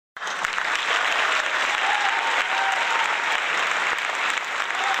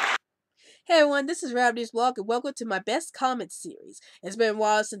Hey everyone, this is Rabbitearsblog and welcome to my best comments series. It's been a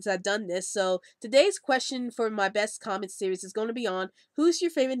while since I've done this, so today's question for my best comments series is going to be on who's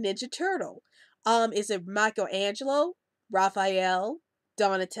your favorite Ninja Turtle? Is it Michelangelo, Raphael,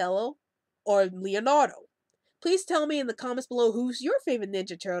 Donatello, or Leonardo? Please tell me in the comments below who's your favorite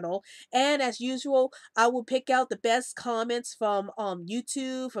Ninja Turtle. And as usual, I will pick out the best comments from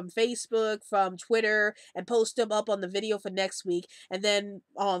YouTube, from Facebook, from Twitter, and post them up on the video for next week. And then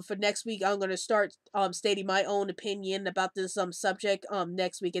for next week, I'm gonna start stating my own opinion about this subject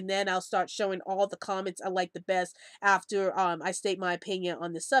next week, and then I'll start showing all the comments I like the best after I state my opinion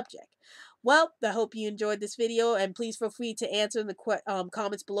on the subject. Well, I hope you enjoyed this video, and please feel free to answer in the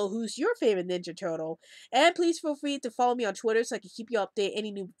comments below who's your favorite Ninja Turtle. And please feel free to follow me on Twitter so I can keep you updated any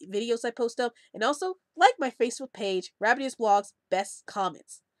new videos I post up. And also, like my Facebook page, Rabbitearsblog's Best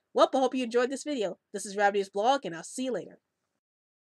Comments. Well, I hope you enjoyed this video. This is Rabbitearsblog, and I'll see you later.